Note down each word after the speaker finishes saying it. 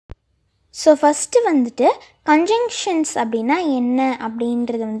So first வந்துட்டு conjunctions அப்படின்னா என்ன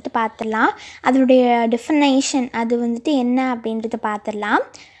அப்படின்றத வந்துட்டு பார்த்துடலாம். அதனுடைய டெஃபினேஷன் அது வந்துட்டு என்ன அப்படின்றத பார்த்துடலாம்.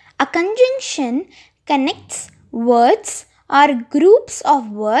 அ conjunction connects words R groups of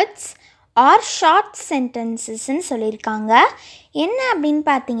words R short சென்டென்சஸ்ன்னு சொல்லியிருக்காங்க. என்ன அப்படின்னு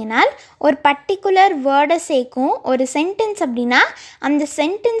பார்த்தீங்கன்னா, ஒரு பர்டிகுலர் வேர்டை சேர்க்கும். ஒரு சென்டென்ஸ் அப்படின்னா அந்த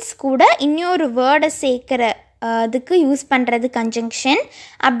சென்டென்ஸ் கூட இன்னொரு வேர்டை சேர்க்குற அதுக்கு யூஸ் பண்ணுறது கன்ஜங்ஷன்.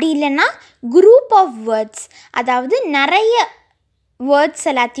 அப்படி இல்லைன்னா குரூப் ஆஃப் வேர்ட்ஸ், அதாவது நிறைய வேர்ட்ஸ்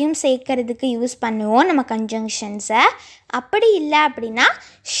எல்லாத்தையும் சேர்க்கறதுக்கு யூஸ் பண்ணுவோம் நம்ம கன்ஜங்ஷன்ஸை. அப்படி இல்லை அப்படின்னா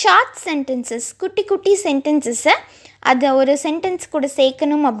ஷார்ட் சென்டென்சஸ், குட்டி குட்டி சென்டென்சஸை அதை ஒரு சென்டென்ஸ் கூட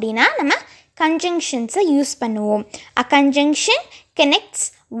சேர்க்கணும் அப்படின்னா நம்ம கன்ஜங்ஷன்ஸை யூஸ் பண்ணுவோம். அ conjunction connects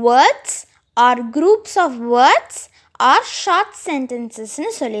words R groups of words R short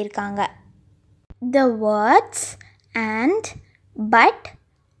சென்டென்சஸ்ன்னு சொல்லியிருக்காங்க. The words and, but,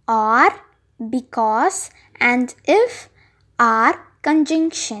 or, because and if are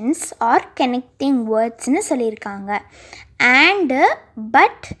conjunctions or connecting words னு சொல்லியிருக்காங்க. and,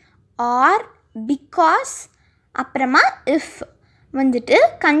 but, or, because அப்புறமா if வந்துட்டு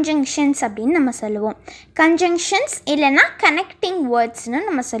கன்ஜங்ஷன்ஸ் அப்படின்னு நம்ம சொல்லுவோம். கன்ஜங்ஷன்ஸ் இல்லைன்னா கனெக்டிங் வேர்ட்ஸ்னு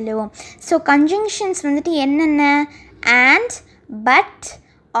நம்ம சொல்லுவோம். ஸோ கன்ஜங்ஷன்ஸ் வந்துட்டு என்னென்ன? and, but,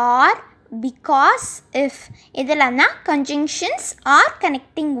 or, because, if இதெல்லாம் தான் கன்ஜங்ஷன்ஸ் ஆர்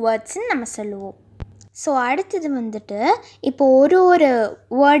கனெக்டிங் வேர்ட்ஸ்ன்னு நம்ம சொல்லுவோம். ஸோ அடுத்தது வந்துட்டு இப்போ ஒரு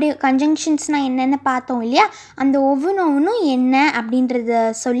வேர்டு கன்ஜங்ஷன்ஸ்னால் என்னென்னு பார்த்தோம் இல்லையா? அந்த ஒவ்வொன்றும் என்ன அப்படின்றத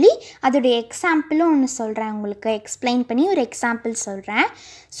சொல்லி அதோடைய எக்ஸாம்பிளும் ஒன்று சொல்கிறேன், உங்களுக்கு எக்ஸ்பிளைன் பண்ணி ஒரு எக்ஸாம்பிள் சொல்கிறேன்.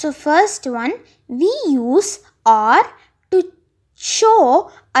 So first one, we use or to show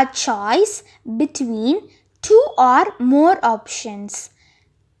a choice between two or more options.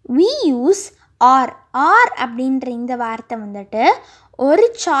 we use or அப்படின்ற இந்த வார்த்தை வந்துட்டு ஒரு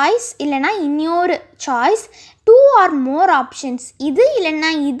சாய்ஸ் இல்லைனா இன்னொரு சாய்ஸ், டூ ஆர் மோர் ஆப்ஷன்ஸ், இது இல்லைன்னா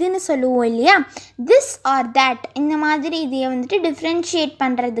இதுன்னு சொல்லுவோம் இல்லையா? திஸ் ஆர் தேட், இந்த மாதிரி இதையை வந்துட்டு டிஃப்ரென்ஷியேட்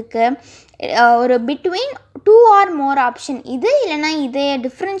பண்ணுறதுக்கு ஒரு பிட்வீன் டூ ஆர் மோர் ஆப்ஷன், இது இல்லைனா இதையை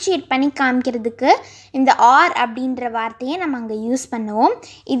டிஃப்ரென்ஷியேட் பண்ணி காமிக்கிறதுக்கு இந்த ஆர் அப்படின்ற வார்த்தையை நம்ம அங்கே யூஸ் பண்ணுவோம்.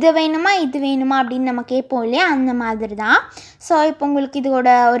 இது வேணுமா இது வேணுமா அப்படின்னு நம்ம கேட்போம் இல்லையா? அந்த மாதிரி தான். ஸோ இப்போ உங்களுக்கு இதோட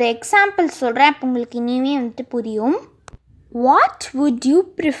ஒரு எக்ஸாம்பிள் சொல்கிறேன், இப்போ உங்களுக்கு இனிமே வந்துட்டு புரியும். What would you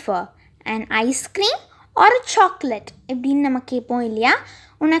prefer, and ice cream R chocolate இப்படின்னு நம்ம கேட்போம் இல்லையா?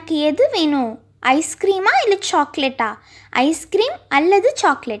 உனக்கு எது வேணும், ஐஸ்கிரீமா இல்லை சாக்லேட்டா? ஐஸ்கிரீம் அல்லது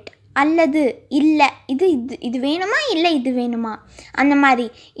சாக்லேட், அல்லது இல்லை இது இது இது வேணுமா இல்லை இது வேணுமா, அந்த மாதிரி.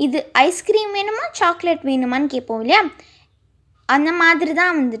 இது ஐஸ்கிரீம் வேணுமா சாக்லேட் வேணுமான்னு கேட்போம் இல்லையா? அந்த மாதிரி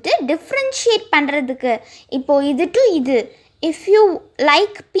தான் வந்துட்டு டிஃப்ரென்ஷியேட் பண்ணுறதுக்கு. இப்போது இது டு இது, if you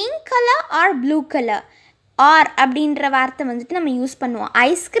like pink colour or blue colour, R அப்படின்ற வார்த்தை வந்துட்டு நம்ம யூஸ் பண்ணுவோம்.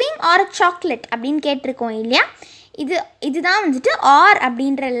 ஐஸ்கிரீம் ஆர் சாக்லேட் அப்படின்னு கேட்டிருக்கோம் இல்லையா? இதுதான் வந்துட்டு ஆர்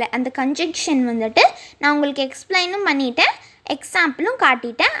அப்படின்ற அந்த கன்ஜங்ஷன் வந்துட்டு நான் உங்களுக்கு எக்ஸ்பிளைனும் பண்ணிட்டேன், எக்ஸாம்பிளும்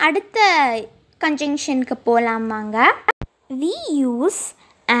காட்டிட்டேன். அடுத்த கன்ஜங்ஷனுக்கு போகலாமாங்க. we use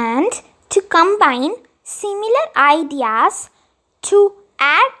and to combine similar ideas to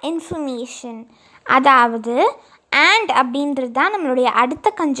add information. அதாவது and அப்படின்றது தான் நம்மளுடைய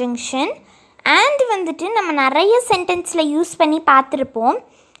அடுத்த கன்ஜங்ஷன். and வந்துட்டு நம்ம நிறைய சென்டென்ஸில் யூஸ் பண்ணி பார்த்துருப்போம்.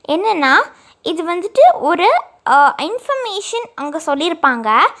 என்னென்னா இது வந்துட்டு ஒரு இன்ஃபர்மேஷன் அங்கே சொல்லியிருப்பாங்க,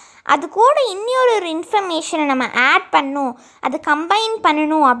 அது கூட இன்னொரு இன்ஃபர்மேஷனை நம்ம ஆட் பண்ணணும், அது கம்பைன்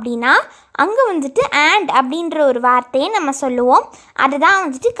பண்ணணும் அப்படின்னா அங்கே வந்துட்டு and அப்படின்ற ஒரு வார்த்தையை நம்ம சொல்லுவோம். அதுதான்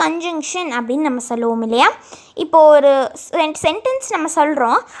வந்துட்டு கன்ஜங்ஷன் அப்படின்னு நம்ம சொல்லுவோம் இல்லையா? இப்போது ஒரு சென்டென்ஸ் நம்ம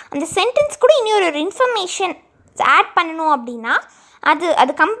சொல்கிறோம், அந்த சென்டென்ஸ் கூட இன்னொரு இன்ஃபர்மேஷன் ஆட் பண்ணணும் அப்படின்னா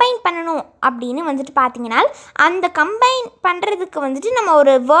அது கம்பைன் பண்ணணும் அப்படின்னு வந்துட்டு பார்த்தீங்கன்னா அந்த கம்பைன் பண்ணுறதுக்கு வந்துட்டு நம்ம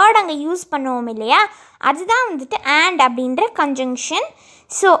ஒரு வேர்டு அங்கே யூஸ் பண்ணுவோம் இல்லையா? அதுதான் வந்துட்டு and அப்படின்ற கன்ஜங்ஷன்.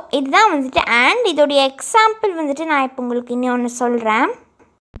 ஸோ இதுதான் வந்துட்டு and. இதோடைய எக்ஸாம்பிள் வந்துட்டு நான் இப்போ உங்களுக்கு இன்னொன்று சொல்கிறேன்.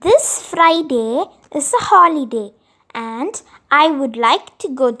 This Friday is a holiday and I would like to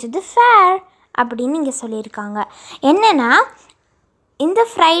go to the fair அப்படின்னு இங்கே சொல்லியிருக்காங்க. என்னென்னா இந்த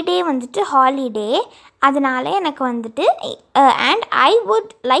ஃப்ரைடே வந்துட்டு ஹாலிடே, அதனால் எனக்கு வந்துட்டு and I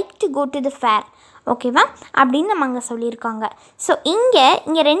would like to go to the fair, ஓகேவா அப்படின்னு நம்ம அங்கே சொல்லியிருக்காங்க. ஸோ இங்கே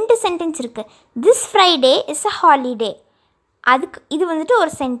ரெண்டு சென்டென்ஸ் இருக்குது. This Friday is a holiday, அதுக்கு இது வந்துட்டு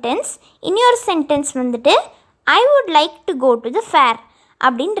ஒரு சென்டென்ஸ். இன்னொரு சென்டென்ஸ் வந்துட்டு I would like to go to the fair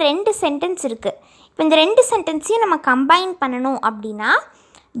அப்படின்னு ரெண்டு சென்டென்ஸ் இருக்குது. இப்போ இந்த ரெண்டு சென்டென்ஸையும் நம்ம கம்பைன் பண்ணணும் அப்படின்னா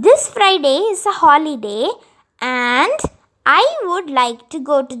this Friday is a holiday and I would like to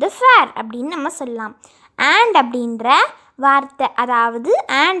go to the fair அப்படின்னு நம்ம சொல்லலாம். and அப்படின்ற வார்த்தை, அதாவது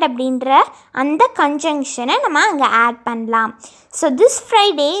and அப்படின்ற அந்த கன்ஜங்ஷனை நம்ம அங்கே ஆட் பண்ணலாம். So this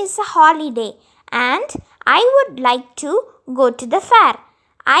Friday is a holiday and I would like to go to the fair.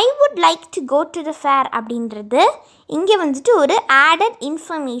 I would like to go to the fair அப்படின்றது இங்கே வந்துட்டு ஒரு ஆடட்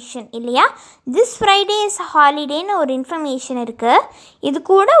இன்ஃபர்மேஷன் இல்லையா. திஸ் ஃப்ரைடே இஸ் ஹாலிடேன்னு ஒரு இன்ஃபர்மேஷன் இருக்குது. இது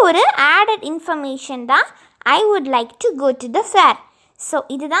கூட ஒரு ஆடட் இன்ஃபர்மேஷன் தான் I would like to go to the fair. So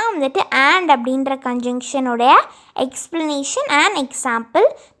இதுதான் வந்துட்டு and அப்படின்ற கன்ஜங்ஷனுடைய எக்ஸ்ப்ளனேஷன் அண்ட் எக்ஸாம்பிள்.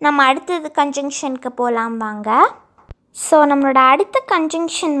 நம்ம அடுத்தது கன்ஜங்ஷனுக்கு போகலாம் வாங்க. ஸோ நம்மளோட அடுத்த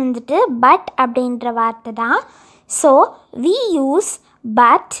கன்ஜங்ஷன் வந்துட்டு பட் அப்படின்ற வார்த்தை தான். So we use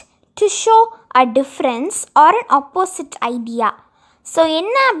but to show a difference or an opposite idea. So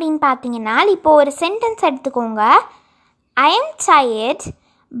என்ன அப்படின்னு பார்த்தீங்கன்னா, இப்போ ஒரு சென்டென்ஸ் எடுத்துக்கோங்க. I am tired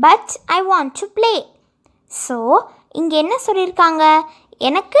but I want to play. So இங்கே என்ன சொல்லியிருக்காங்க,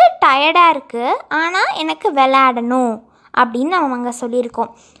 எனக்கு டயர்டாக இருக்குது ஆனால் எனக்கு விளையாடணும் அப்படின்னு நம்ம அங்கே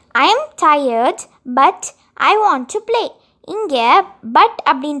சொல்லியிருக்கோம். I am tired but I want to play. இங்கே பட்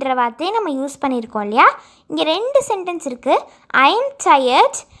அப்படின்ற வார்த்தையை நம்ம யூஸ் பண்ணியிருக்கோம் இல்லையா. இங்கே 2 சென்டென்ஸ் இருக்குது. I am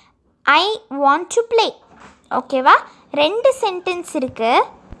tired, I want to play. ஓகேவா, 2 சென்டென்ஸ் இருக்குது.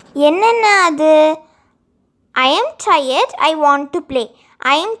 என்னென்ன அது? I am tired, I want to play.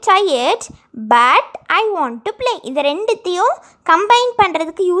 I am tired but I want to play. இது ரெண்டுத்தையும் கம்பைன்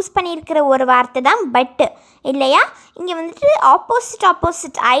பண்ணுறதுக்கு யூஸ் பண்ணியிருக்கிற ஒரு வார்த்தை தான் பட்டு இல்லையா. இங்கே வந்துட்டு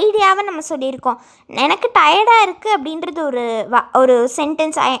ஆப்போசிட் ஐடியாவை நம்ம சொல்லியிருக்கோம். எனக்கு டயர்டாக இருக்குது அப்படின்றது ஒரு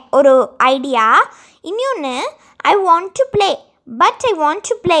சென்டென்ஸ், ஒரு ஐடியா. இன்னொன்று I want to play but I want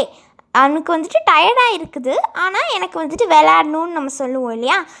to play. அவனுக்கு வந்துட்டு டயர்டாக இருக்குது ஆனால் எனக்கு வந்துட்டு விளையாடணும்னு நம்ம சொல்லுவோம்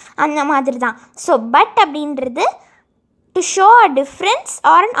இல்லையா, அந்த மாதிரி தான். ஸோ பட் அப்படின்றது to show a difference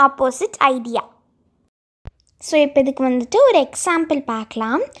or an opposite idea. So இப்போ இதுக்கு வந்துட்டு ஒரு எக்ஸாம்பிள்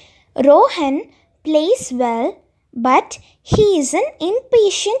பார்க்கலாம். Rohan plays well but he is an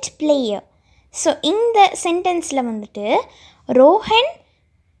impatient player. So இந்த சென்டென்ஸில் வந்துட்டு ரோஹன்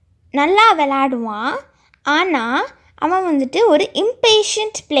நல்லா விளையாடுவான் ஆனால் அவன் வந்துட்டு ஒரு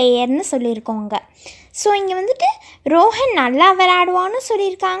இம்பேஷண்ட் பிளேயர்னு சொல்லியிருக்கோங்க. ஸோ இங்கே வந்துட்டு ரோஹன் நல்லா விளையாடுவான்னு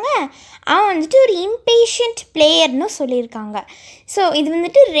சொல்லியிருக்காங்க, அவன் வந்துட்டு ஒரு இம்பேஷண்ட் பிளேயர்னு சொல்லியிருக்காங்க. ஸோ இது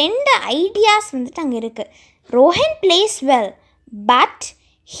வந்துட்டு 2 ஐடியாஸ் வந்துட்டு அங்கே இருக்குது. Rohan place well but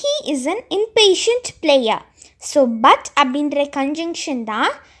he is an impatient player. So but அப்படின்ற கன்ஜங்ஷன்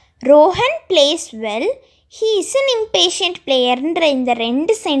தான் Rohan place well, he is an impatient playerன்ற இந்த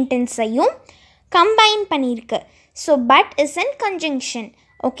 2 சென்டென்ஸையும் கம்பைன் பண்ணியிருக்கு. So but is an conjunction.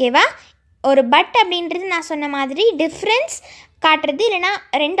 ஓகேவா, ஒரு பட் அப்படின்றது நான் சொன்ன மாதிரி டிஃப்ரென்ஸ் காட்டுறது, இல்லைனா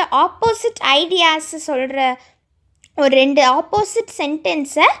 2 ஆப்போசிட் ஐடியாஸ் சொல்கிற ஒரு 2 ஆப்போசிட்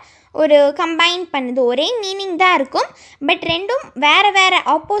சென்டென்ஸை ஒரு கம்பைன் பண்ணுது. ஒரே மீனிங் தான் இருக்கும் பட் ரெண்டும் வேறு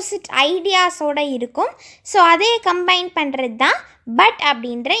ஆப்போசிட் ஐடியாஸோடு இருக்கும். ஸோ அதே கம்பைன் பண்ணுறது தான் பட்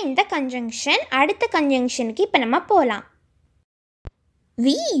அப்படின்ற இந்த கன்ஜங்ஷன். அடுத்த கன்ஜங்ஷனுக்கு இப்போ நம்ம போகலாம்.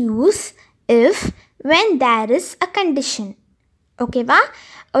 we use if when there is a condition. ஓகேவா,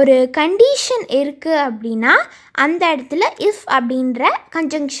 ஒரு கண்டிஷன் இருக்குது அப்படின்னா அந்த இடத்துல இஃப் அப்படின்ற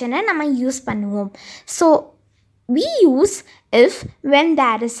கன்ஜங்ஷனை நம்ம யூஸ் பண்ணுவோம். So we use if when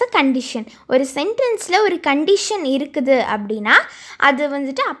there is a condition. ஒரு சென்டென்ஸில் ஒரு கண்டிஷன் இருக்குது அப்படின்னா அது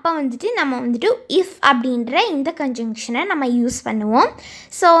வந்துட்டு அப்போ வந்துட்டு நம்ம வந்துட்டு இஃப் அப்படின்ற இந்த கன்ஜங்ஷனை நம்ம யூஸ் பண்ணுவோம்.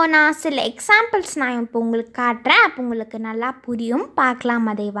 ஸோ நான் சில எக்ஸாம்பிள்ஸ் நான் இப்போ உங்களுக்கு காட்டுறேன், அப்போ உங்களுக்கு நல்லா புரியும். பார்க்கலாம்,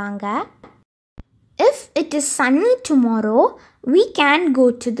 அதை வாங்க. If it is sunny tomorrow, we can go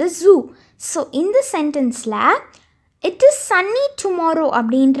to the zoo. So இந்த சென்டென்ஸில் இட் இஸ் சன்னி டுமாரோ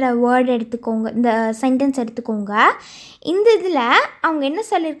அப்படின்ற வேர்ட் எடுத்துக்கோங்க, இந்த சென்டென்ஸ் எடுத்துக்கோங்க. இந்த இதில் அவங்க என்ன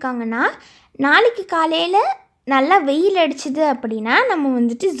சொல்லியிருக்காங்கன்னா, நாளைக்கு காலையில் நல்லா வெயில் அடிச்சுது அப்படின்னா நம்ம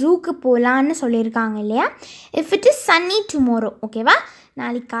வந்துட்டு ஜூக்கு போகலான்னு சொல்லியிருக்காங்க இல்லையா. If it is Sunny tomorrow, ஓகேவா,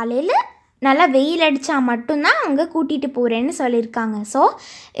 நாளைக்கு காலையில் நல்லா வெயில் அடித்தா மட்டும்தான் அவங்க கூட்டிகிட்டு போகிறேன்னு சொல்லியிருக்காங்க. So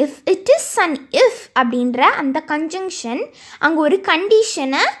if it is if அப்படின்ற அந்த கன்ஜங்ஷன் அங்கே ஒரு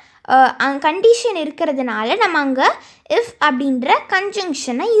கண்டிஷன் இருக்கிறதுனால நம்ம அங்கே இஃப் அப்படின்ற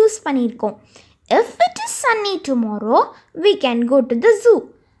கன்ஜங்ஷனை யூஸ் பண்ணியிருக்கோம். If it is Sunny tomorrow we can go to the zoo.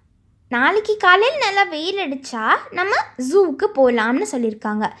 நாளைக்கு காலையில் நல்லா வெயில் அடித்தா நம்ம ஜூவுக்கு போகலாம்னு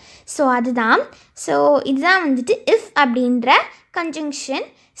சொல்லியிருக்காங்க. ஸோ அதுதான், ஸோ இதுதான் வந்துட்டு இஃப் அப்படின்ற கன்ஜங்ஷன்.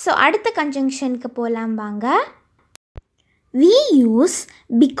 ஸோ அடுத்த கன்ஜங்ஷனுக்கு போகலாம் வாங்க. we use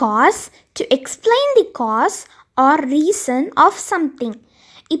because to explain the cause or reason of something.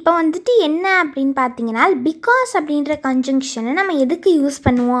 இப்போ வந்துட்டு என்ன அப்படின்னு பார்த்தீங்கன்னா, பிகாஸ் அப்படின்ற கன்ஜங்ஷனை நம்ம எதுக்கு யூஸ்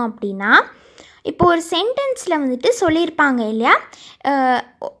பண்ணுவோம் அப்படின்னா, இப்போ ஒரு சென்டென்ஸில் வந்துட்டு சொல்லியிருப்பாங்க இல்லையா,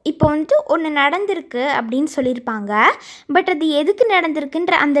 இப்போ வந்துட்டு ஒன்று நடந்திருக்கு அப்படின்னு சொல்லியிருப்பாங்க, பட் அது எதுக்கு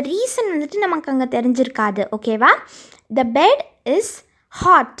நடந்திருக்குன்ற அந்த ரீசன் வந்துட்டு நமக்கு அங்கே தெரிஞ்சிருக்காது. ஓகேவா, the bed is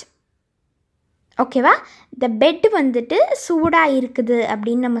hot. ஓகேவா, the bed வந்துட்டு சூடாக இருக்குது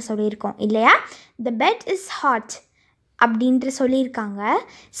அப்படின்னு நம்ம சொல்லியிருக்கோம் இல்லையா. the bed is hot அப்படின்ட்டு சொல்லியிருக்காங்க.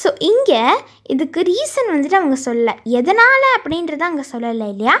 ஸோ இங்கே இதுக்கு ரீசன் வந்துட்டு அவங்க சொல்லலை, எதனால் அப்படின்றத அங்கே சொல்லலை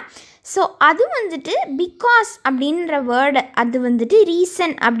இல்லையா. ஸோ அது வந்துட்டு பிகாஸ் அப்படின்ற வேர்டை, அது வந்துட்டு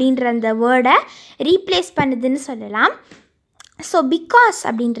ரீசன் அப்படின்ற அந்த வேர்டை ரீப்ளேஸ் பண்ணுதுன்னு சொல்லலாம். ஸோ பிகாஸ்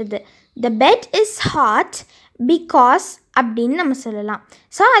அப்படின்றது the bed is hot because அப்படின்னு நம்ம சொல்லலாம்.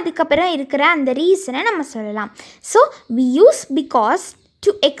 ஸோ அதுக்கப்புறம் இருக்கிற அந்த ரீசனை நம்ம சொல்லலாம். So we use because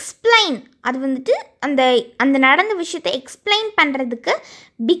to explain, அது வந்துட்டு அந்த அந்த நடந்த விஷயத்தை எக்ஸ்பிளைன் பண்ணுறதுக்கு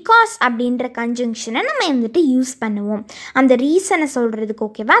பிகாஸ் அப்படின்ற கன்ஜங்ஷனை நம்ம வந்துட்டு யூஸ் பண்ணுவோம், அந்த ரீசனை சொல்கிறதுக்கு.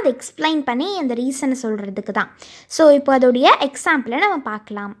 ஓகேவா, அதை எக்ஸ்பிளைன் பண்ணி அந்த ரீசனை சொல்கிறதுக்கு தான். ஸோ இப்போ அதோடைய எக்ஸாம்பிளை நம்ம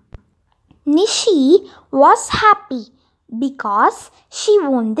பார்க்கலாம். நிஷி was happy because she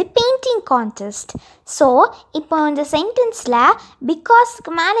won the painting contest. So இப்போ இந்த சென்டென்ஸில்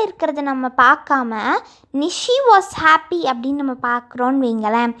பிகாஸ்க்கு மேலே இருக்கிறத நம்ம பார்க்காம நிஷி வாஸ் ஹாப்பி அப்படின்னு நம்ம பார்க்குறோன்னு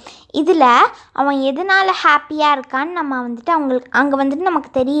வைங்களேன். இதில் அவன் எதனால் ஹாப்பியாக இருக்கான்னு நம்ம வந்துட்டு அங்கே வந்துட்டு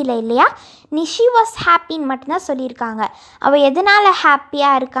நமக்கு தெரியல இல்லையா. நிஷி வாஸ் ஹாப்பின்னு மட்டும்தான் சொல்லியிருக்காங்க, அவள் எதனால்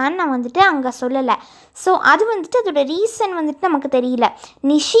ஹாப்பியாக இருக்கான்னு நான் வந்துட்டு அங்கே சொல்லலை. ஸோ அது வந்துட்டு அதோட ரீசன் வந்துட்டு நமக்கு தெரியல.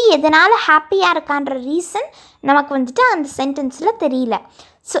 நிஷி எதனால் ஹாப்பியாக இருக்கான்ற ரீசன் நமக்கு வந்துட்டு அந்த சென்டென்ஸில் தெரியல.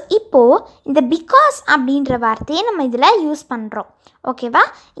 ஸோ இப்போது இந்த பிகாஸ் அப்படின்ற வார்த்தையை நம்ம இதில் யூஸ் பண்ணுறோம். ஓகேவா,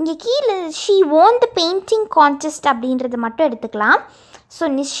 இங்கே கீழே she won the painting contest அப்படின்றத மட்டும் எடுத்துக்கலாம். So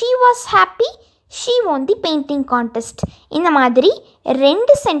Nishi was happy, she won the painting contest. இந்த மாதிரி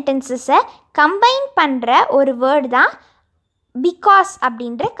ரெண்டு சென்டென்சஸை கம்பைன் பண்ணுற ஒரு வேர்டு தான் பிகாஸ்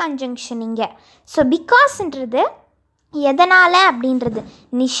அப்படின்ற கன்ஜங்ஷன் இங்கே. ஸோ பிகாஸ்ன்றது எதனால் அப்படின்றது,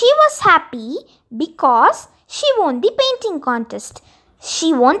 நிஷி was happy because she won the painting contest. She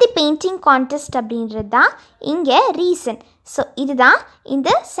won the painting contest அப்படின்றது தான் இங்கே ரீசன். ஸோ இதுதான் இந்த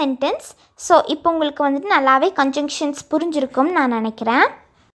சென்டென்ஸ். ஸோ இப்போ உங்களுக்கு வந்துட்டு நல்லாவே கன்ஜங்ஷன்ஸ் புரிஞ்சிருக்கும்னு நான் நினைக்கிறேன்.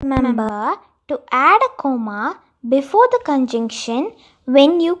 Remember to add a coma before the conjunction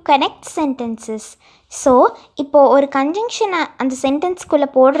when you connect sentences. So இப்போது ஒரு கன்ஜங்ஷனை அந்த சென்டென்ஸ்குள்ளே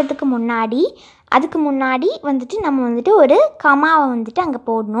போடுறதுக்கு முன்னாடி வந்துட்டு நம்ம வந்துட்டு ஒரு கமாவை வந்துட்டு அங்கே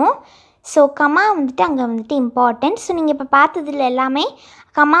போடணும். ஸோ கமா வந்துட்டு அங்கே வந்துட்டு இம்பார்ட்டன்ட். ஸோ நீங்கள் இப்போ பார்த்ததில் எல்லாமே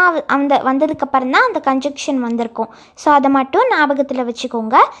கமா அந்த வந்ததுக்கப்புறம் தான் அந்த கன்ஜங்ஷன் வந்திருக்கும். ஸோ அதை மட்டும் ஞாபகத்தில்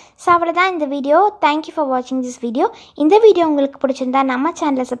வச்சுக்கோங்க. ஸோ அவ்வளோதான் இந்த வீடியோ. தேங்க்யூ ஃபார் வாட்சிங் திஸ் வீடியோ. இந்த வீடியோ உங்களுக்கு பிடிச்சிருந்தா நம்ம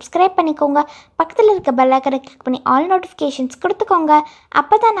சேனலை சப்ஸ்கிரைப் பண்ணிக்கோங்க, பக்கத்தில் இருக்க பெல் ஐக்கனை கிளிக் பண்ணி ஆல் நோட்டிஃபிகேஷன்ஸ் கொடுத்துக்கோங்க.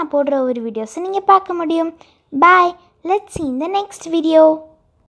 அப்போ தான் நான் போடுற ஒரு வீடியோஸை நீங்கள் பார்க்க முடியும். பாய், let's see in the next video.